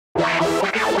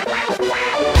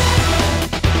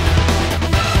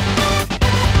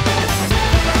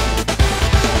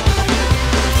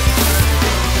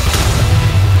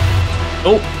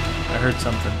heard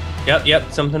something.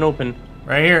 Yep, something open.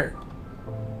 Right here.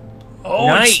 Oh,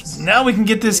 nice. Now we can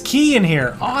get this key in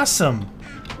here. Awesome.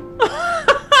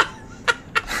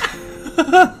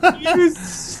 You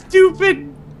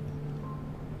stupid.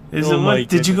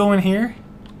 Did you go in here?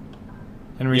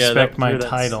 And respect my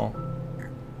title.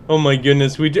 Oh my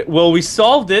goodness, we did. Well, we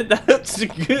solved it. That's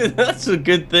a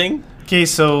good thing. Okay,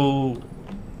 so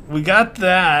we got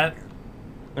that.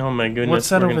 Oh my goodness. What's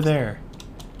that over there?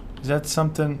 Is that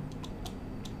something?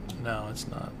 No, it's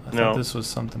not. I thought this was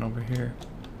something over here.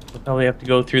 We'll probably have to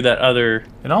go through that other...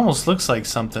 It almost looks like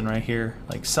something right here.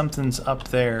 Like something's up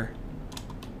there.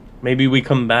 Maybe we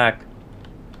come back.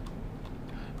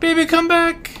 Baby, come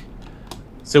back!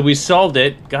 So we solved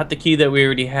it. Got the key that we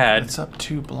already had. It's up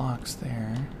 2 blocks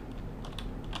there.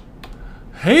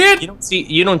 Hey!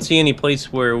 You don't see any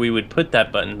place where we would put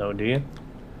that button though, do you?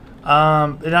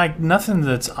 Like nothing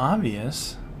that's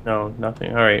obvious. No,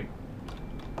 nothing. All right.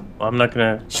 Well, I'm not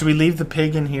gonna... Should we leave the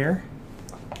pig in here?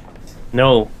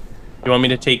 No. You want me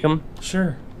to take him?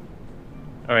 Sure.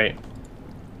 All right.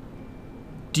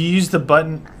 Do you use the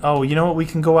button? Oh, you know what? We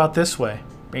can go out this way.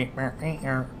 Come on,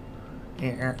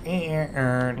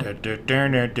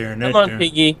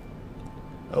 piggy.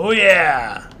 Oh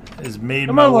yeah! Has made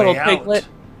Come my on, way little out. piglet.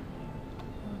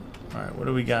 All right, what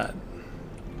do we got?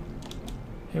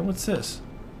 Hey, what's this?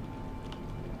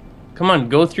 Come on,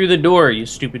 go through the door, you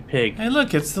stupid pig. Hey,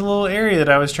 look, it's the little area that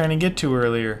I was trying to get to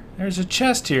earlier. There's a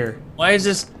chest here. Why is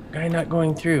this guy not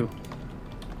going through?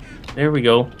 There we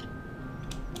go.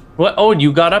 What? Oh,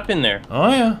 you got up in there. Oh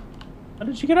yeah. How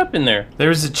did you get up in there?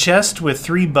 There's a chest with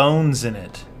 3 bones in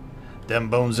it. Them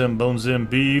bones,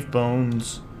 beef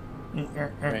bones.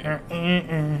 Right.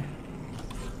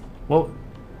 Whoa.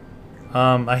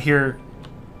 I hear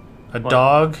a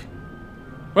dog.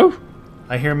 Woo!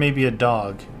 I hear maybe a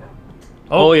dog.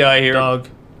 Oh yeah, I hear dog.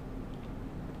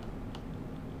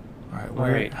 Alright,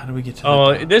 where? Right. How do we get to the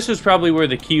dog? This is probably where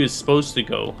the key was supposed to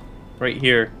go. Right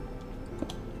here.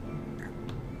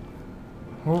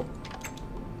 Oh.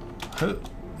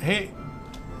 Hey.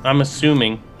 I'm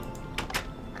assuming.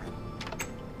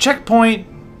 Checkpoint!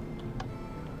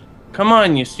 Come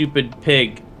on, you stupid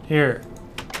pig. Here.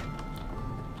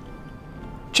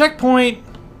 Checkpoint!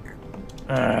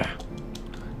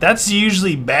 That's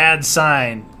usually bad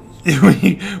sign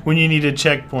when you need a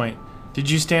checkpoint. Did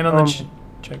you stand on the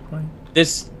checkpoint?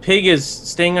 This pig is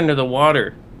staying under the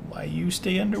water. Why you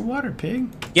stay underwater,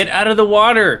 pig? Get out of the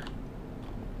water!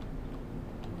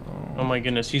 Oh my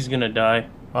goodness, he's gonna die.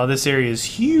 Wow, this area is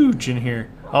huge in here.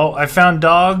 Oh, I found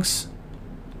dogs.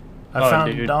 I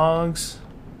found dogs.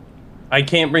 I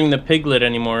can't bring the piglet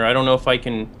anymore. I don't know if I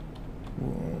can...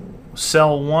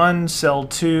 Cell 1, cell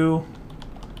 2.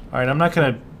 Alright, I'm not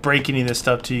gonna break any of this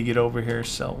stuff till you get over here.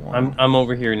 Cell 1. I'm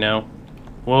over here now.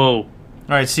 Whoa.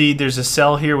 Alright, see, there's a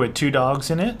cell here with 2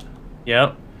 dogs in it.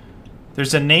 Yep.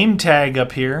 There's a name tag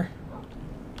up here.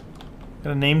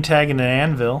 Got a name tag and an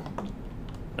anvil.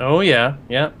 Oh yeah,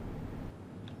 yeah.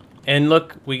 And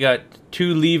look, we got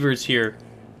 2 levers here.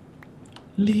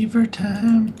 Lever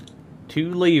time.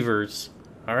 2 levers.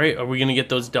 Alright, are we gonna get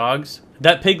those dogs?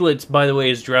 That piglet, by the way,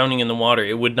 is drowning in the water.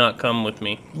 It would not come with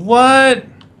me. What?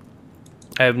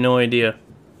 I have no idea.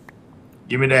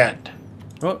 Give me that.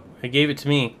 Oh, I gave it to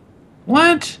me.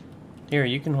 What? Here,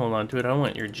 you can hold on to it. I don't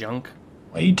want your junk.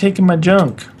 Why are you taking my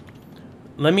junk?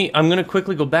 I'm gonna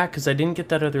quickly go back because I didn't get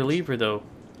that other lever though.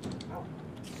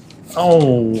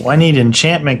 Oh, I need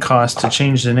enchantment cost to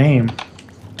change the name.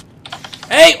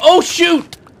 Hey! Oh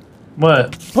shoot!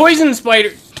 What? Poison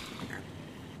spider!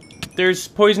 There's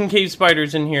poison cave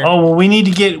spiders in here. Oh, well, we need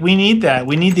that. We need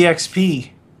the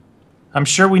XP. I'm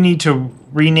sure we need to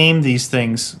rename these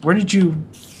things. Where did you...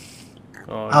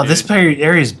 Oh, this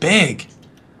area is big.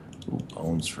 Ooh,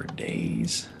 bones for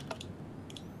days.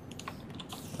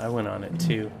 I went on it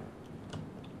too.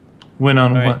 Went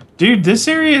on what? Dude, this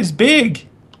area is big.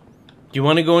 Do you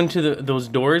want to go into those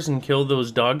doors and kill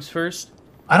those dogs first?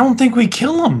 I don't think we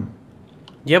kill them.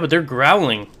 Yeah, but they're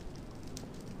growling.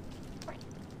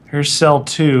 Here's cell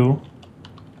 2.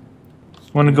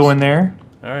 Want to go in there?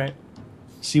 Alright.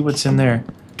 See what's in there.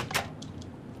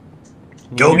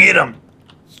 Go get them!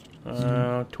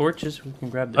 Torches. We can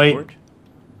grab the torch.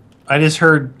 I just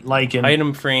heard lichen.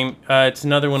 Item frame. It's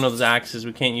another one of those axes.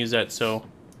 We can't use that, so...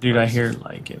 Dude, I hear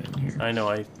lichen in here. I know,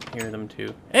 I hear them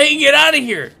too. Hey, get out of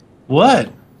here!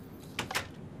 What?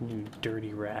 You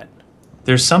dirty rat.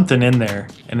 There's something in there,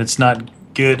 and it's not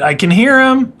good. I can hear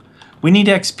him! We need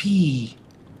XP.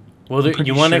 Well,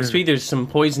 you want XP? There's some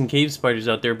poison cave spiders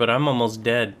out there, but I'm almost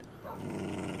dead.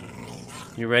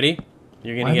 You ready?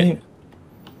 You're gonna get...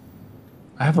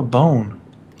 I have a bone.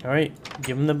 Alright,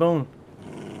 give him the bone.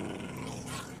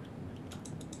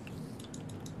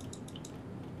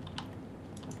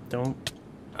 Don't.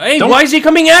 Hey, why is he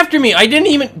coming after me? I didn't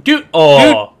even do.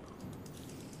 Oh.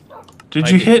 Dude.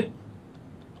 Did you hit?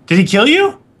 Did he kill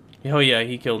you? Oh yeah,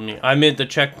 he killed me. I'm at the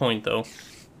checkpoint though.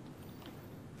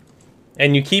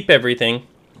 And you keep everything.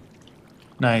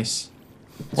 Nice.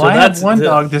 So Well, I have one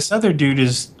dog. This other dude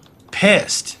is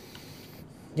pissed.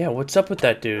 Yeah, what's up with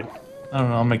that dude? I don't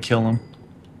know. I'm gonna kill him.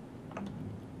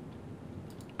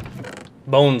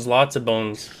 Bones, lots of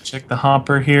bones. Check the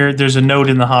hopper here. There's a note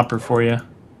in the hopper for you.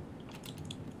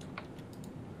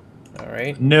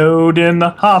 Alright. Note in the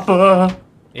hopper.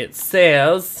 It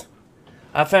says,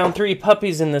 I found 3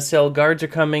 puppies in the cell. Guards are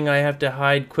coming. I have to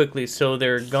hide quickly so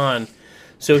they're gone.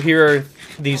 So here are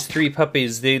these 3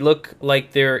 puppies. They look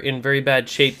like they're in very bad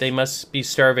shape. They must be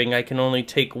starving. I can only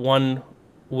take one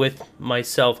with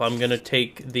myself. I'm going to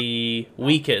take the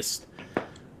weakest.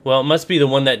 Well, it must be the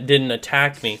one that didn't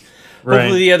attack me. Right.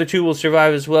 Hopefully the other 2 will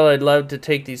survive as well. I'd love to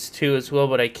take these 2 as well,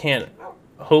 but I can't.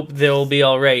 Hope they'll be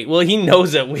alright. Well, he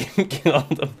knows that we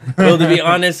killed them. Well, to be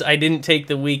honest, I didn't take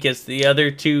the weakest. The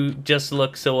other 2 just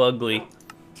look so ugly.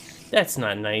 That's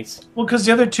not nice. Well, because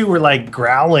the other 2 were like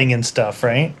growling and stuff,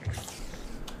 right?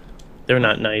 They're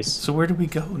not nice. So where do we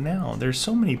go now? There's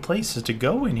so many places to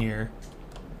go in here.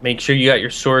 Make sure you got your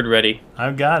sword ready.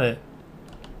 I've got it.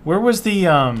 Where was the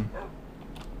are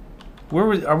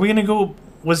we gonna go?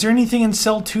 Was there anything in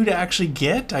cell 2 to actually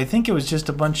get? I think it was just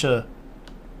a bunch of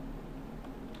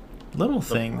little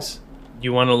things.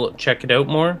 You want to check it out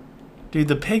more? Dude,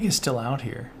 the pig is still out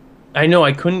here. I know,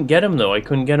 I couldn't get him though. I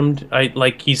couldn't get him.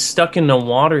 Like he's stuck in the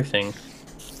water thing.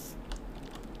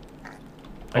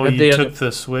 Oh, you took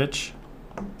the switch?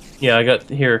 Yeah, I got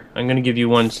here. I'm gonna give you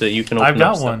one so that you can open I've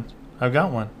got one. I've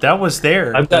got one. That was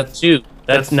there. I've got 2.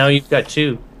 That's now you've got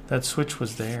 2. That switch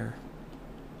was there.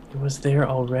 It was there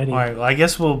already. All right, well, I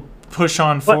guess we'll push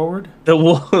on forward. The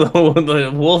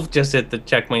wolf just hit the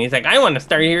checkpoint. He's like, I want to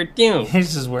start here too.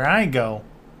 This is where I go. All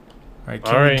right,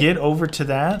 can we get over to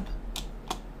that?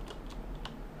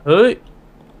 Hey.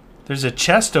 There's a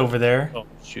chest over there. Oh,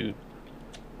 shoot.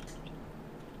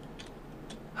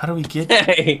 How do we get...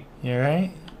 Hey. You all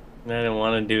right? I didn't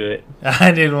want to do it.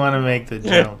 I didn't want to make the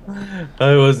jump.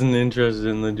 I wasn't interested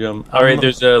in the jump. All right,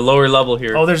 there's a lower level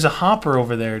here. Oh, there's a hopper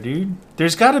over there, dude.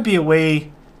 There's got to be a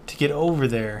way to get over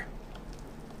there.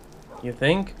 You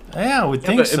think? Yeah, I would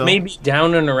think so. It may be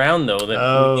down and around, though.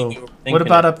 Oh, what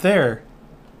about up there?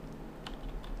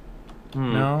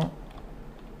 No.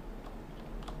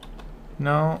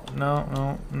 No,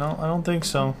 I don't think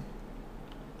so.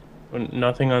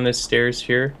 Nothing on this stairs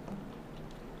here?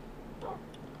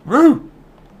 Woo!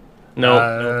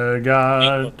 No.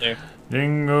 God,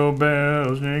 jingle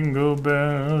bells, jingle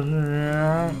bells.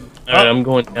 Alright, I'm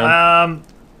going down.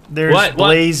 There's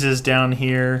blazes down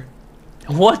here.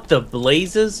 What the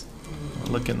blazes?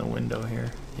 Look in the window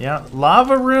here. Yeah,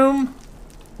 lava room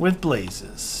with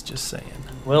blazes. Just saying.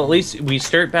 Well, at least we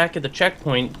start back at the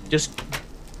checkpoint. Just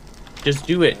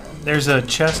do it. There's a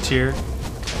chest here.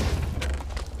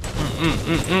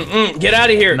 Get out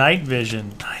of here. Night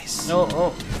vision. Nice.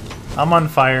 Oh. I'm on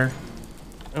fire.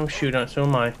 Oh shoot, so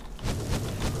am I.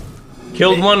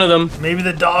 Killed one of them. Maybe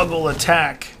the dog will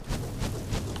attack.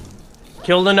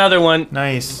 Killed another one.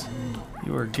 Nice.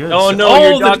 You were good. Oh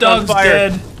no, the dog's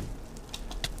dead.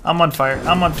 I'm on fire.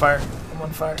 I'm on fire. I'm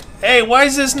on fire. Hey, why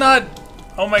is this not...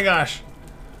 Oh my gosh.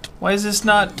 Why is this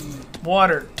not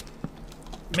water?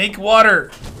 Make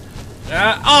water.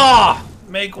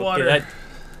 Make water. Okay,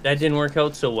 that didn't work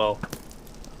out so well.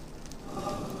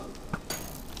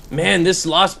 Man, this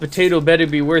lost potato better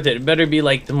be worth it. It better be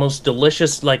like the most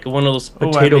delicious, like one of those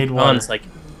potato prawns, like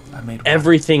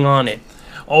everything on it.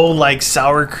 Oh, like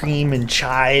sour cream and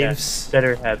chives. Yes,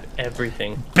 better have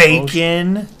everything.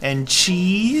 Bacon and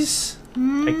cheese.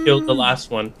 I killed the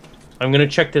last one. I'm gonna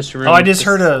check this room. Oh, I just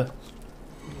heard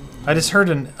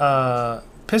an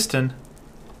piston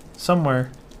somewhere.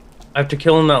 I have to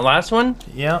kill him that last one?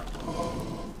 Yeah.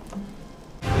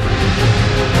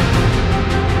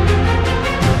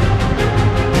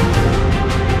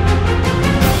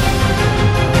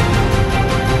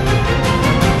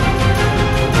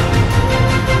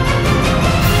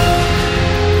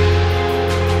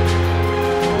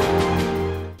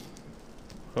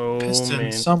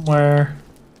 Somewhere.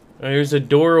 There's a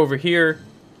door over here.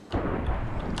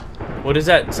 What does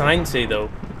that sign say,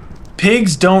 though?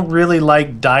 Pigs don't really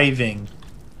like diving.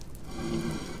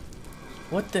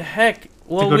 What the heck?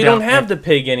 Well, we don't have the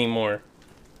pig anymore.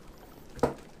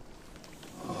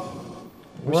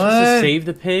 We're supposed to save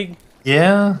the pig?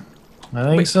 Yeah, I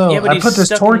think so. Yeah, I put this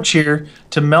torch here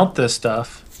to melt this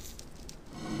stuff.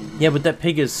 Yeah, but that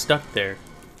pig is stuck there.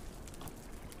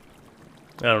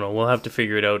 I don't know. We'll have to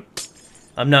figure it out.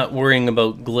 I'm not worrying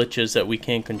about glitches that we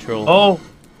can't control. Oh.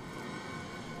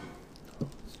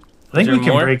 I think we can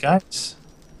more? break ice.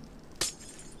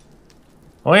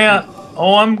 Oh, yeah.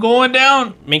 Oh, I'm going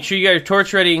down. Make sure you got your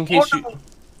torch ready in case you...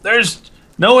 There's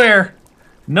no air.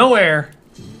 No air.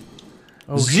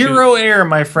 Oh, Zero air,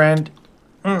 my friend.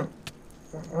 Huh.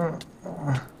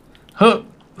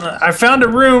 I found a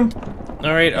room.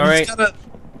 All right, all right. It's got an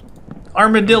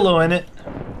armadillo in it.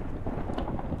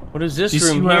 What is this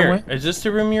room here? Is this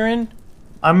the room you're in?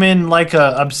 I'm in like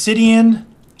a obsidian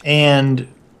and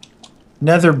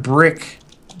nether brick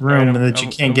room that you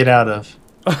can't get out of.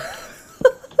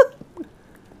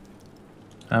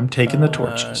 I'm taking the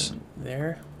torches.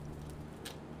 There.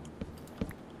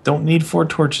 Don't need 4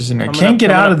 torches in there. Can't get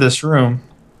out of this room.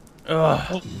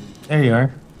 Ugh. There you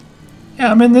are. Yeah,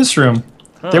 I'm in this room.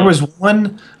 There was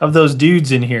one of those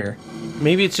dudes in here.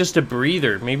 Maybe it's just a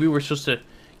breather. Maybe we're supposed to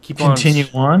continue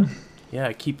on.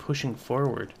 Yeah, keep pushing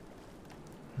forward.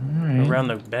 All right. Around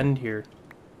the bend here.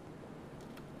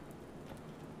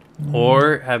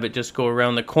 Or have it just go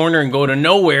around the corner and go to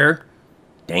nowhere.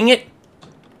 Dang it.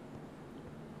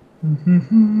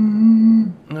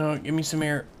 No, give me some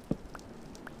air.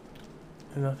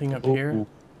 Nothing up here.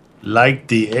 Like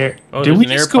the air. Oh, did we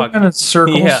just go in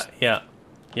circles? Yeah,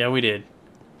 we did.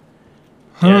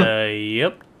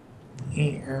 Yep.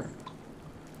 Here.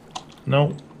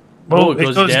 No. Oh,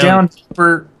 it goes down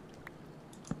deeper.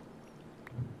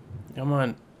 Come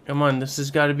on. This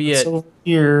has got to be it's it. Over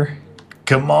here.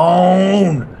 Come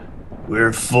on.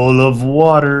 We're full of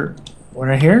water. What,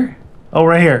 right here? Oh,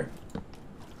 right here.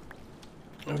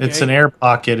 Okay. It's an air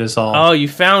pocket is all. Oh, you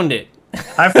found it.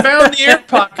 I found the air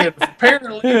pocket,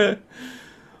 apparently.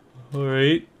 All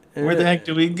right. Where the heck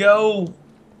do we go?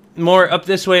 More up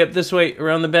this way,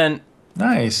 around the bend.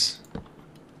 Nice.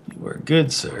 You are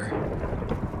good, sir.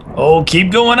 Oh,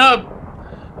 keep going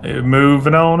up.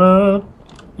 Moving on up.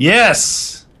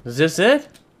 Yes. Is this it?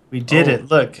 We did it.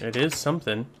 Look. It is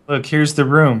something. Look, here's the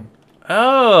room.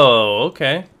 Oh,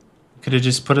 okay. Could have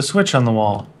just put a switch on the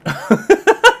wall.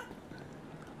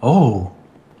 Oh.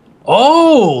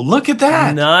 Oh, look at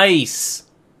that. Nice.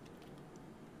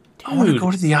 Dude. I want to go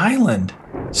to the island.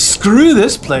 Screw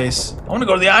this place. I want to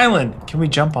go to the island. Can we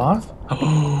jump off? We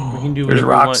can do There's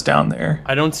rocks down there.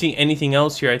 I don't see anything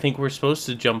else here. I think we're supposed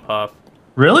to jump off.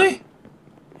 Really?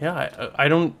 Yeah, I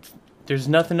don't... There's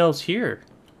nothing else here.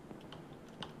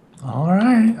 All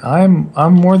right.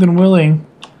 I'm more than willing.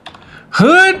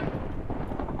 Hood!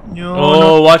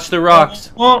 No. Watch the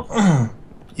rocks.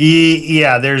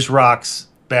 Yeah, there's rocks.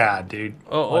 Bad, dude.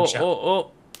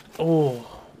 Oh, wow.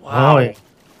 Oh, yeah.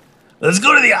 Let's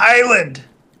go to the island.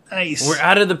 Nice. We're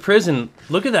out of the prison.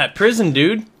 Look at that prison,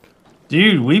 dude.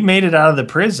 Dude, we made it out of the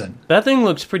prison. That thing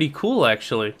looks pretty cool,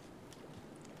 actually.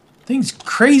 Thing's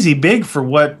crazy big for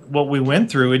what we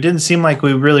went through. It didn't seem like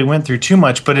we really went through too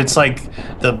much, but it's like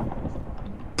the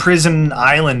prison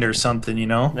island or something, you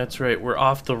know? That's right. We're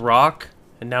off the rock,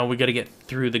 and now we got to get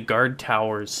through the guard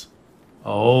towers.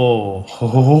 Oh.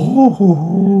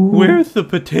 Where's the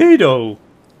potato?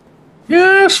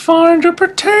 Yes, find a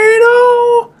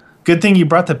potato. Good thing you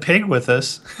brought the pig with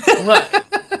us.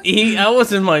 That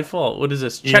wasn't my fault. What is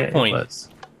this? Checkpoint. Yeah,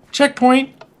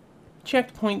 checkpoint.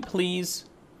 Checkpoint, please.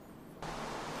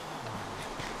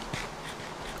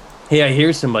 Hey, I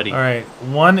hear somebody. All right,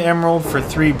 1 emerald for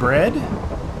 3 bread.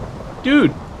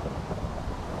 Dude.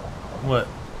 What?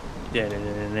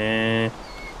 Da-da-da-da-da.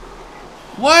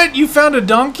 What? You found a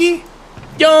donkey?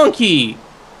 Donkey!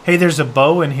 Hey, there's a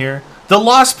bow in here. The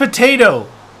lost potato.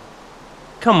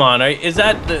 Come on, is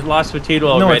that the lost potato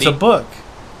already? No, it's a book.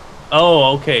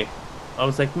 Oh, okay. I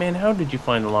was like, man, how did you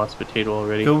find the lost potato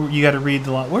already? You got to read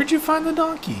the Where'd you find the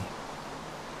donkey?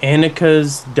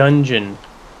 Annika's dungeon.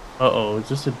 Uh-oh, is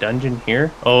this a dungeon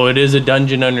here? Oh, it is a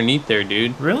dungeon underneath there,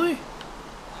 dude. Really?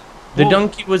 The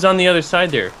donkey was on the other side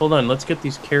there. Hold on, let's get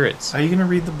these carrots. Are you going to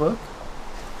read the book?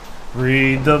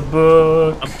 Read the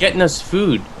book. I'm getting us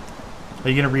food. Are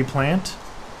you going to replant?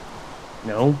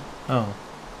 No. Oh.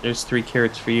 There's 3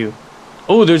 carrots for you.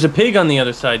 Oh, there's a pig on the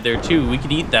other side there, too. We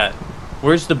could eat that.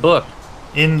 Where's the book?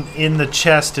 In the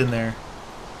chest in there.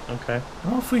 Okay. I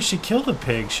don't know if we should kill the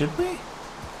pig, should we?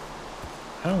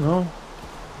 I don't know.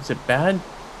 Is it bad?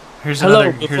 Here's Hello,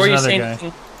 another, before you say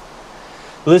anything,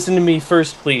 listen to me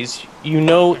first, please. You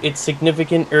know it's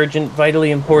significant, urgent, vitally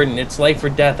important. It's life or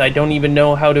death. I don't even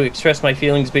know how to express my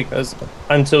feelings because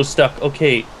I'm so stuck.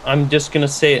 Okay, I'm just gonna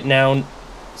say it now.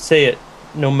 Say it,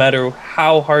 no matter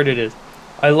how hard it is.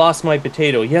 I lost my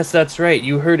potato. Yes, that's right.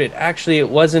 You heard it. Actually, it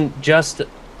wasn't just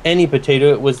any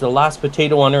potato. It was the last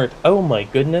potato on Earth. Oh my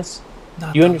goodness.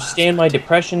 You understand my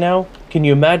depression now? Can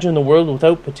you imagine the world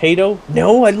without potato?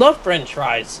 No, I love French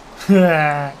fries.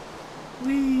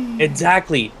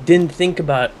 Exactly.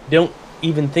 Don't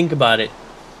even think about it.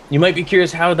 You might be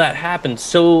curious how that happened.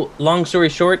 So, long story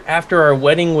short, after our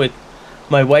wedding with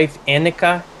my wife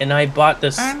Annika and I bought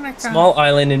this small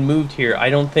island and moved here. I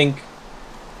didn't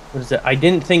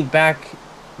think back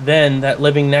then that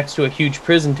living next to a huge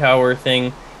prison tower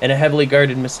thing and a heavily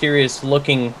guarded, mysterious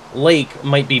looking lake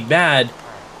might be bad.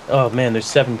 Oh man, there's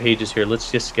 7 pages here.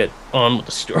 Let's just get on with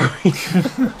the story.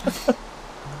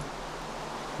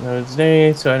 No, it's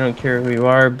day, so I don't care who you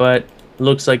are, but it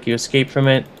looks like you escaped from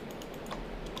it.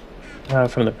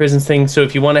 From the prison thing. So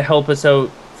if you want to help us out,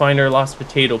 find our lost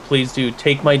potato, please do.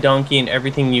 Take my donkey and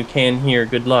everything you can here.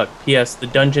 Good luck. P.S. The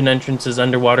dungeon entrance is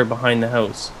underwater behind the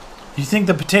house. You think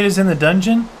the potato's in the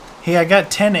dungeon? Hey, I got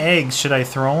 10 eggs. Should I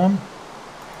throw them?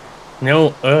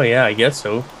 No. Oh, yeah, I guess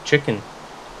so. Chicken.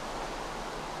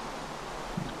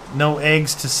 No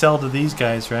eggs to sell to these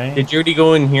guys, right? Did you already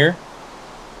go in here?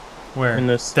 Where?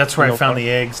 That's where I found the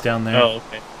eggs down there. Oh,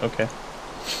 okay. Okay.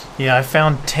 Yeah, I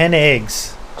found 10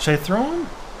 eggs. Should I throw them?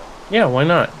 Yeah, why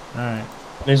not? Alright.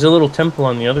 There's a little temple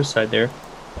on the other side there.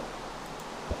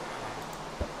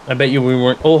 I bet you we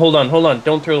weren't... Oh, hold on.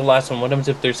 Don't throw the last one. What happens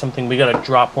if there's something we gotta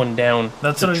drop one down?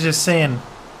 That's what I was just saying.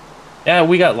 Yeah,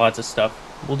 we got lots of stuff.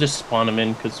 We'll just spawn them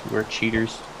in because we're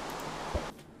cheaters.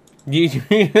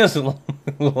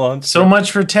 So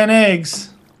much for 10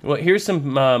 eggs. Well, here's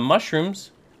some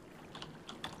mushrooms.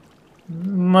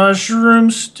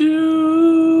 Mushroom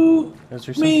stew. Is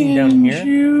there something down here?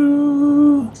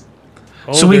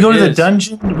 Oh, so we go to the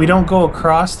dungeon? We don't go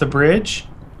across the bridge?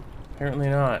 Apparently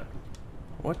not.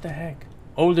 What the heck?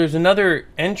 Oh, there's another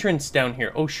entrance down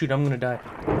here. Oh shoot, I'm gonna die.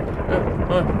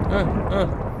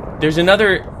 There's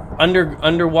another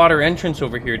underwater entrance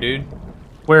over here, dude.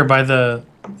 Where, by the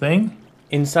thing?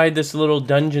 Inside this little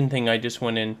dungeon thing I just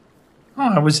went in.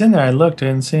 Oh, I was in there. I looked. I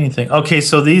didn't see anything. Okay,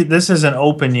 so this isn't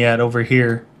open yet over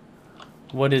here.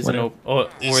 What is an open? Oh,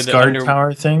 or the guard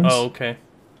tower things? Oh, okay.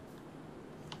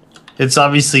 It's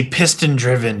obviously piston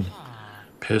driven.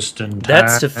 Piston.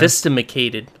 That's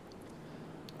sophisticated.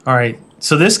 All right.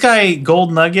 So this guy,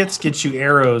 gold nuggets, gets you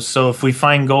arrows. So if we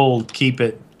find gold, keep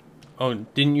it. Oh,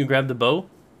 didn't you grab the bow?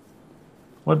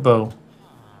 What bow?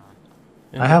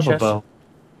 I have a bow.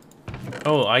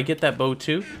 Oh, I get that bow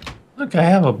too? Look, I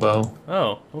have a bow.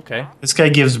 Oh, okay. This guy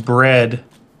gives bread.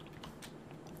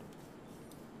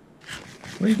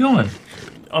 Where are you going?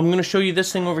 I'm going to show you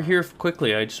this thing over here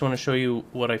quickly. I just want to show you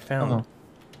what I found. Oh.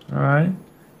 All right.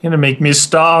 You're going to make me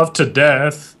starve to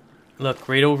death. Look,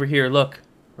 right over here. Look.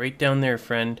 Right down there,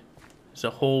 friend. There's a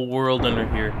whole world under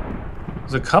here.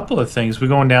 There's a couple of things. We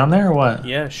going down there or what?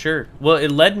 Yeah, sure. Well, it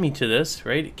led me to this,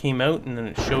 right? It came out and then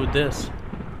it showed this.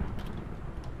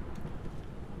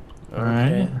 All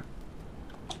right.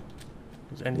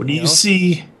 What do you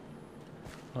see?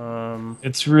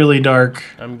 It's really dark.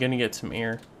 I'm gonna get some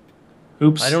air.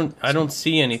 Oops. I don't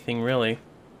see anything really.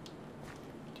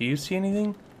 Do you see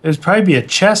anything? There's probably be a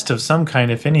chest of some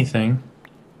kind, if anything.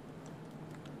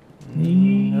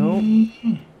 Nope.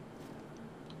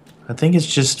 I think it's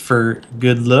just for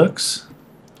good looks.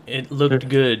 It looked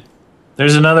good.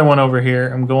 There's another one over here.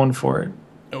 I'm going for it.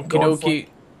 Okie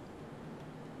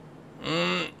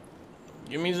dokie.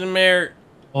 Give me some air.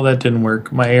 Oh, that didn't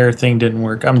work. My air thing didn't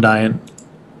work. I'm dying.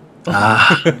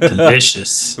 Ah,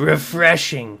 delicious.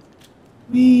 Refreshing.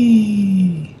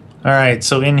 Whee. All right,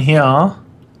 so in here...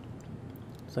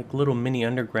 It's like little mini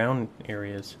underground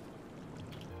areas.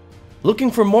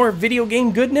 Looking for more video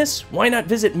game goodness? Why not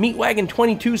visit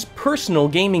Meatwagon22's personal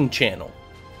gaming channel?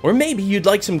 Or maybe you'd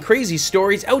like some crazy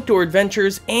stories, outdoor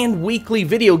adventures, and weekly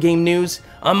video game news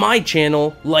on my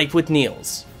channel, Life with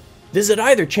Niels. Visit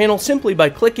either channel simply by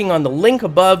clicking on the link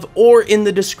above or in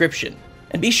the description.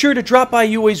 And be sure to drop by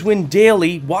YouAlwaysWin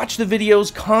daily, watch the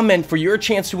videos, comment for your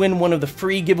chance to win one of the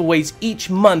free giveaways each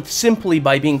month simply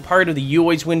by being part of the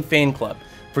YouAlwaysWin fan club.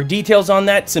 For details on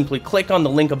that, simply click on the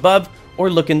link above or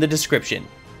look in the description.